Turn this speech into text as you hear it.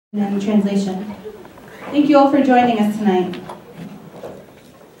And translation. Thank you all for joining us tonight.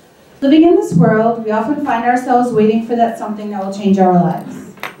 Living in this world, we often find ourselves waiting for that something that will change our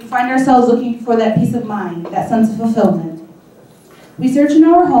lives. We find ourselves looking for that peace of mind, that sense of fulfillment. We search in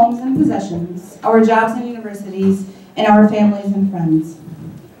our homes and possessions, our jobs and universities, and our families and friends.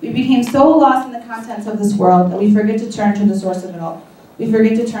 We became so lost in the contents of this world that we forget to turn to the source of it all. We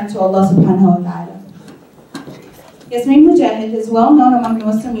forget to turn to Allah subhanahu wa ta'ala. Yasmin Mogahed is well known among the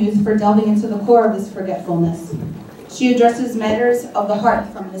Muslim youth for delving into the core of this forgetfulness. She addresses matters of the heart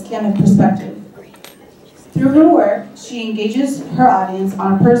from an Islamic perspective. Through her work, she engages her audience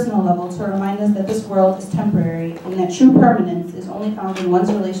on a personal level to remind us that this world is temporary and that true permanence is only found in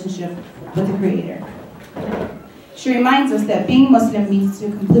one's relationship with the Creator. She reminds us that being Muslim means to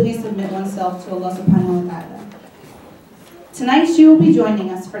completely submit oneself to Allah subhanahu wa ta'ala. Tonight she will be joining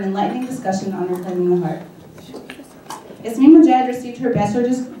us for an enlightening discussion on reclaiming the heart. Yasmin Mogahed received her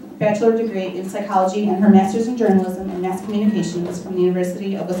bachelor degree in psychology and her master's in journalism and mass communications from the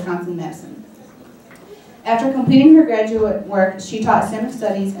University of Wisconsin-Madison. After completing her graduate work, she taught Islamic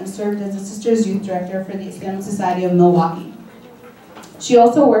studies and served as the Sisters Youth Director for the Islamic Society of Milwaukee. She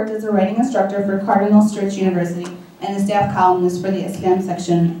also worked as a writing instructor for Cardinal Stritch University and a staff columnist for the Islam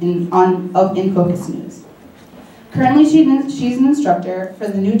section of In Focus News. Currently, she's an instructor for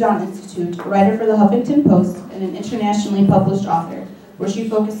the New Dawn Institute, a writer for the Huffington Post, and an internationally published author, where she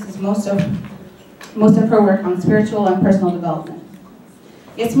focuses most of her work on spiritual and personal development.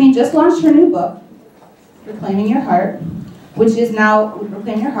 Yasmin just launched her new book, Reclaiming Your Heart, which is now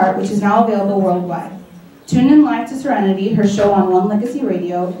available worldwide. Tune in live to Serenity, her show on One Legacy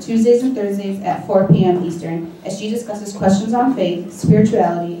Radio, Tuesdays and Thursdays at 4 p.m. Eastern, as she discusses questions on faith,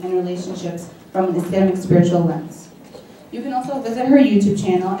 spirituality, and relationships from an Islamic spiritual lens. You can also visit her YouTube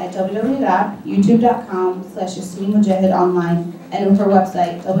channel at www.youtube.com/YasminMogahed and her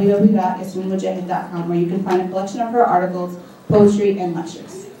website, www.yasminmogahed.com, where you can find a collection of her articles, poetry, and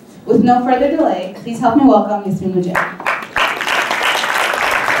lectures. With no further delay, please help me welcome Yasmin Mogahed.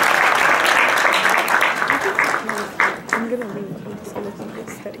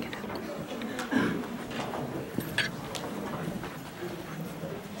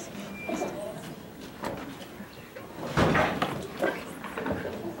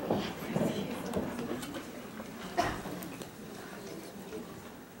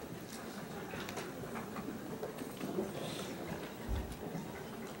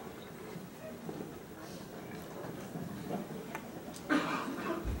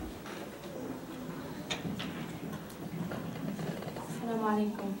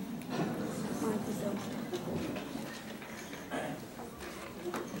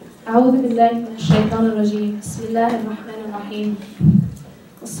 أعوذ بالله من الشيطان الرجيم بسم الله الرحمن الرحيم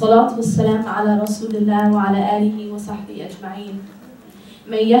والصلاة والسلام على رسول الله وعلى آله وصحبه أجمعين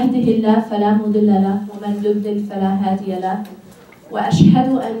من يهده الله فلا مضل له ومن يضلل فلا هادي له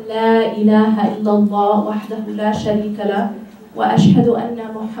وأشهد أن لا إله إلا الله وحده لا شريك له وأشهد أن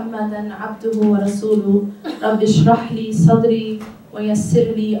محمدا عبده ورسوله رب اشرح لي صدري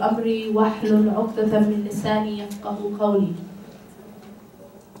ويسر لي أمري واحلل عقدة من لساني يفقهوا قولي.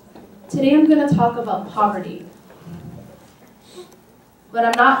 Today I'm going to talk about poverty, but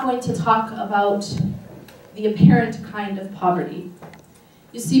I'm not going to talk about the apparent kind of poverty.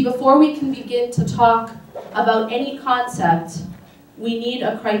 You see, before we can begin to talk about any concept, we need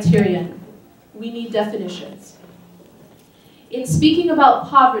a criterion. We need definitions. In speaking about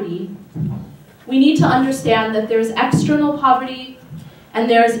poverty, we need to understand that there's external poverty and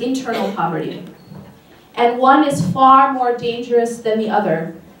there's internal poverty. And one is far more dangerous than the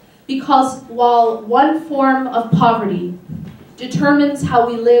other, because while one form of poverty determines how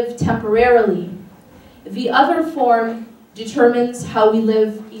we live temporarily, the other form determines how we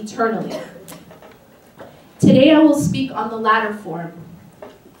live eternally. Today I will speak on the latter form.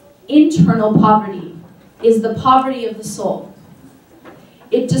 Internal poverty is the poverty of the soul.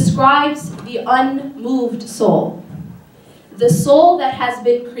 It describes the unmoved soul, the soul that has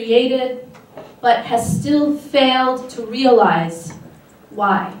been created but has still failed to realize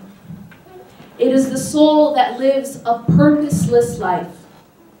why. It is the soul that lives a purposeless life,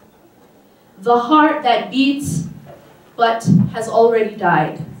 the heart that beats but has already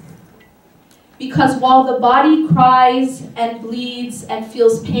died. Because while the body cries and bleeds and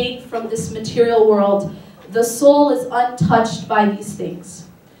feels pain from this material world, the soul is untouched by these things.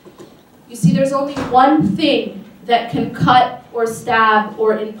 You see, there's only one thing that can cut or stab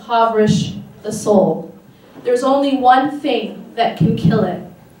or impoverish the soul. There's only one thing that can kill it,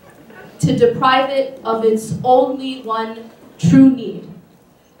 to deprive it of its only one true need,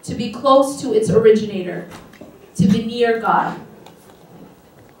 to be close to its originator, to be near God.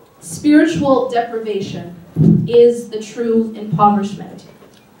 Spiritual deprivation is the true impoverishment.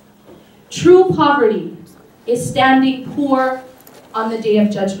 True poverty is standing poor on the day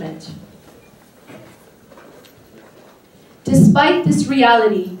of judgment. Despite this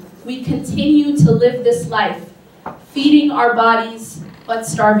reality, we continue to live this life, feeding our bodies but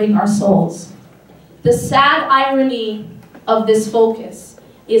starving our souls. The sad irony of this focus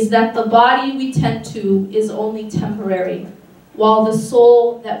is that the body we tend to is only temporary, while the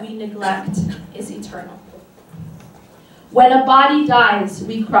soul that we neglect is eternal. When a body dies,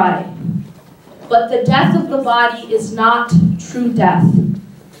 we cry. But the death of the body is not true death.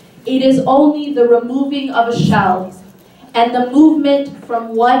 It is only the removing of a shell and the movement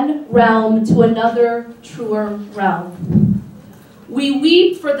from one realm to another truer realm. We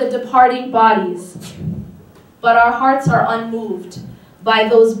weep for the departing bodies, but our hearts are unmoved by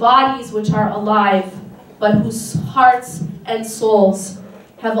those bodies which are alive, but whose hearts and souls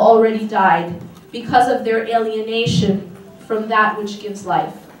have already died because of their alienation from that which gives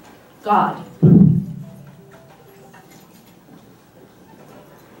life, God.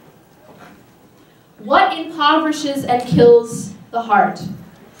 What impoverishes and kills the heart?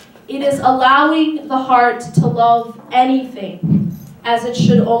 It is allowing the heart to love anything as it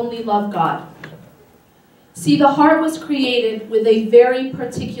should only love God. See, the heart was created with a very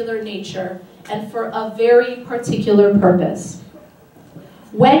particular nature and for a very particular purpose.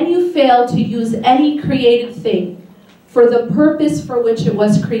 When you fail to use any created thing for the purpose for which it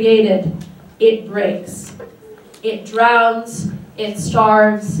was created, it breaks. It drowns, it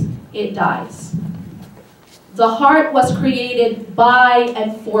starves, it dies. The heart was created by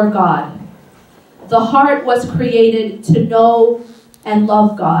and for God. The heart was created to know and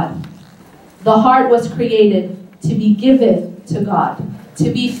love God. The heart was created to be given to God,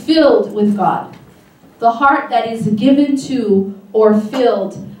 to be filled with God. The heart that is given to or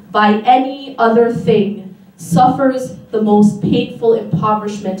filled by any other thing suffers the most painful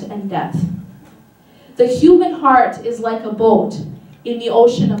impoverishment and death. The human heart is like a boat in the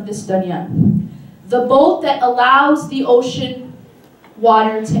ocean of this dunya. The boat that allows the ocean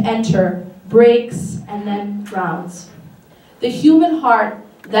water to enter breaks and then drowns. The human heart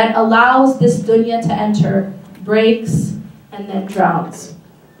that allows this dunya to enter breaks and then drowns,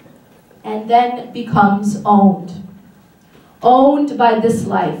 and then becomes owned. Owned by this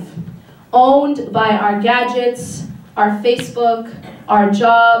life, owned by our gadgets, our Facebook, our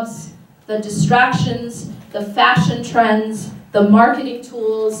jobs, the distractions, the fashion trends, the marketing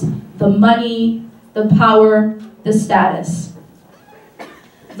tools, the money, the power, the status.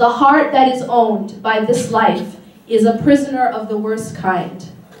 The heart that is owned by this life is a prisoner of the worst kind.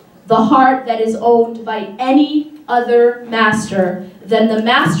 The heart that is owned by any other master than the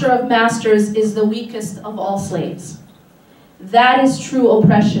master of masters is the weakest of all slaves. That is true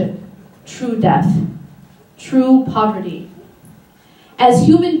oppression, true death, true poverty. As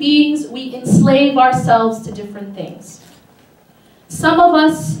human beings, we enslave ourselves to different things. Some of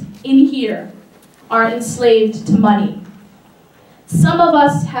us in here are enslaved to money. Some of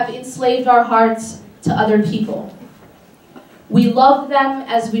us have enslaved our hearts to other people. We love them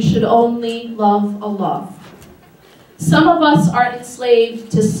as we should only love Allah. Some of us are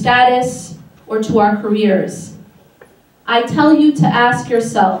enslaved to status or to our careers. I tell you to ask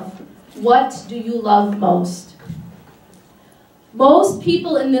yourself, what do you love most? Most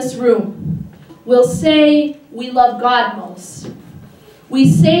people in this room will say we love God most. We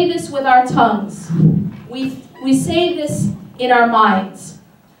say this with our tongues. We say this in our minds,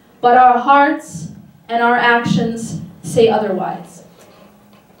 but our hearts and our actions say otherwise.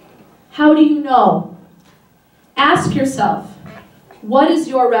 How do you know? Ask yourself, what is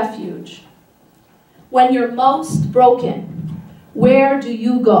your refuge? When you're most broken, where do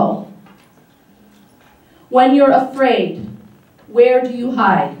you go? When you're afraid, where do you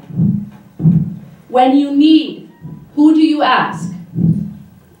hide? When you need, who do you ask?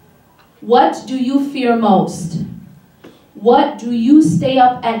 What do you fear most? What do you stay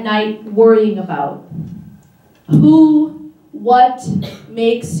up at night worrying about? Who, what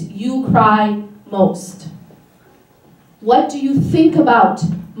makes you cry most? What do you think about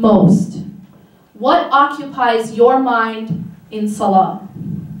most? What occupies your mind in Salah?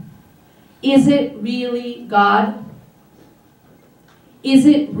 Is it really God? Is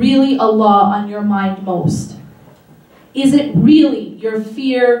it really Allah on your mind most? Is it really your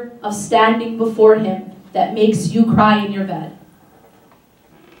fear of standing before Him that makes you cry in your bed?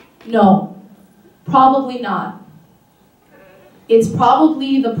 No, probably not. It's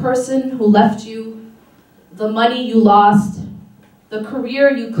probably the person who left you, the money you lost, the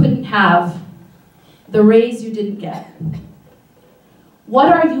career you couldn't have, the raise you didn't get. What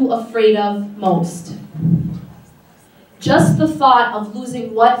are you afraid of most? Just the thought of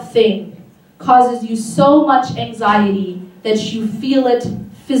losing what thing causes you so much anxiety that you feel it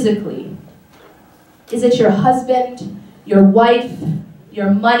physically. Is it your husband, your wife,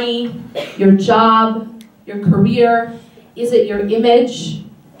 your money, your job, your career? Is it your image?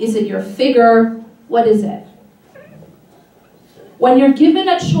 Is it your figure? What is it? When you're given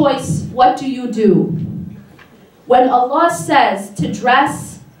a choice, what do? When Allah says to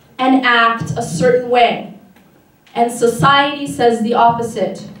dress and act a certain way, and society says the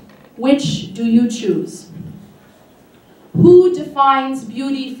opposite, which do you choose? Who defines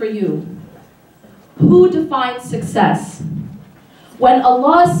beauty for you? Who defines success? When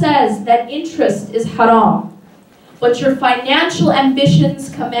Allah says that interest is haram, but your financial ambitions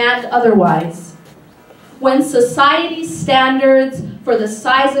command otherwise. When society's standards for the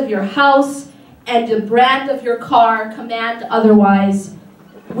size of your house and the brand of your car command otherwise,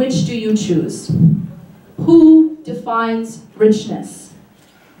 which do you choose? Who defines richness?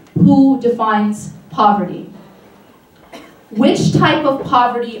 Who defines poverty? Which type of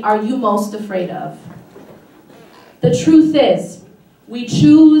poverty are you most afraid of? The truth is, we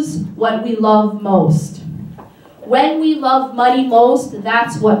choose what we love most. When we love money most,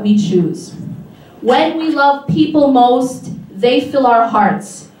 that's what we choose. When we love people most, they fill our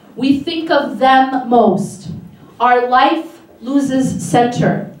hearts. We think of them most. Our life loses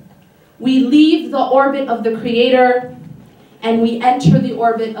center. We leave the orbit of the Creator and we enter the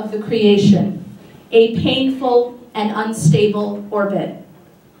orbit of the creation, a painful and unstable orbit.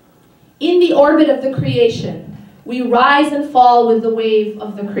 In the orbit of the creation, we rise and fall with the wave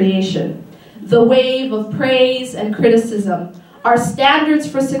of the creation, the wave of praise and criticism. Our standards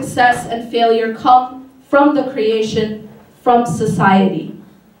for success and failure come from the creation, from society.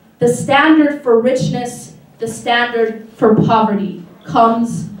 The standard for richness, the standard for poverty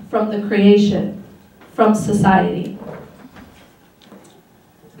comes from the creation, from society.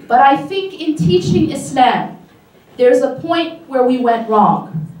 But I think in teaching Islam, there's a point where we went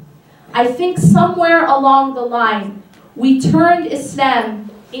wrong. I think somewhere along the line, we turned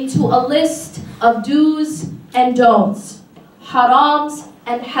Islam into a list of do's and don'ts, harams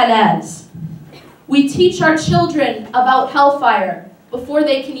and halals. We teach our children about hellfire before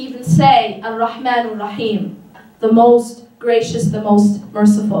they can even say Ar-Rahman Ar-Rahim, the most gracious, the most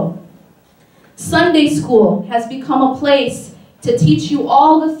merciful. Sunday school has become a place to teach you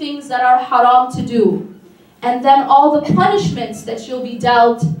all the things that are haram to do, and then all the punishments that you'll be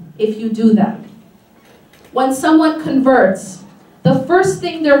dealt if you do them. When someone converts, the first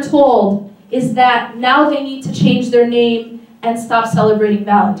thing they're told is that now they need to change their name and stop celebrating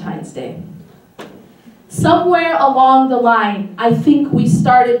Valentine's Day. Somewhere along the line, I think we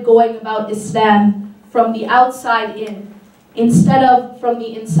started going about Islam from the outside in, instead of from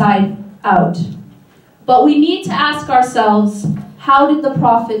the inside out. But we need to ask ourselves, how did the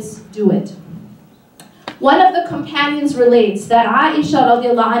prophets do it? One of the companions relates that Aisha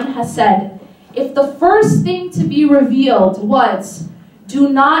radiallahu anha said, if the first thing to be revealed was, do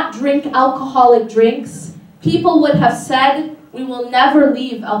not drink alcoholic drinks, people would have said, we will never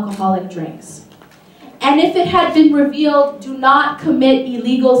leave alcoholic drinks. And if it had been revealed, do not commit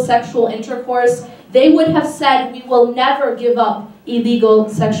illegal sexual intercourse, they would have said, we will never give up illegal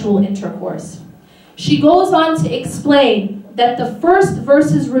sexual intercourse. She goes on to explain that the first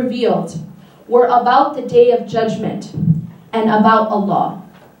verses revealed were about the day of judgment and about Allah.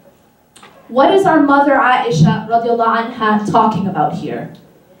 What is our mother Aisha radiallahu anha talking about here?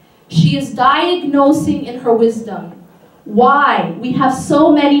 She is diagnosing in her wisdom why we have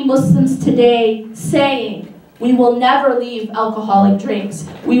so many Muslims today saying, we will never leave alcoholic drinks,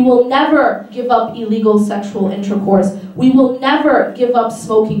 we will never give up illegal sexual intercourse, we will never give up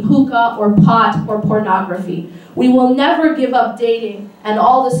smoking hookah or pot or pornography, we will never give up dating and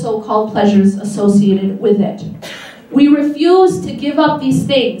all the so-called pleasures associated with it. We refuse to give up these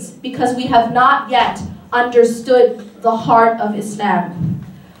things because we have not yet understood the heart of Islam.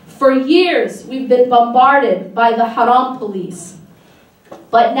 For years, we've been bombarded by the haram police,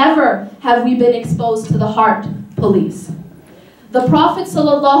 but never have we been exposed to the heart police. The Prophet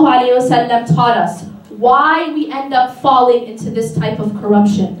ﷺ taught us why we end up falling into this type of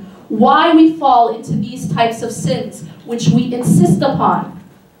corruption, why we fall into these types of sins, which we insist upon.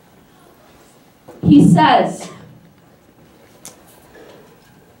 He says,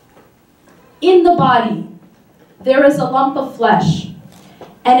 in the body, there is a lump of flesh.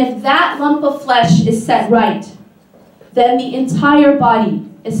 And if that lump of flesh is set right, then the entire body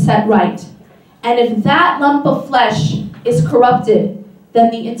is set right. And if that lump of flesh is corrupted,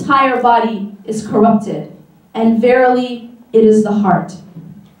 then the entire body is corrupted. And verily, It is the heart.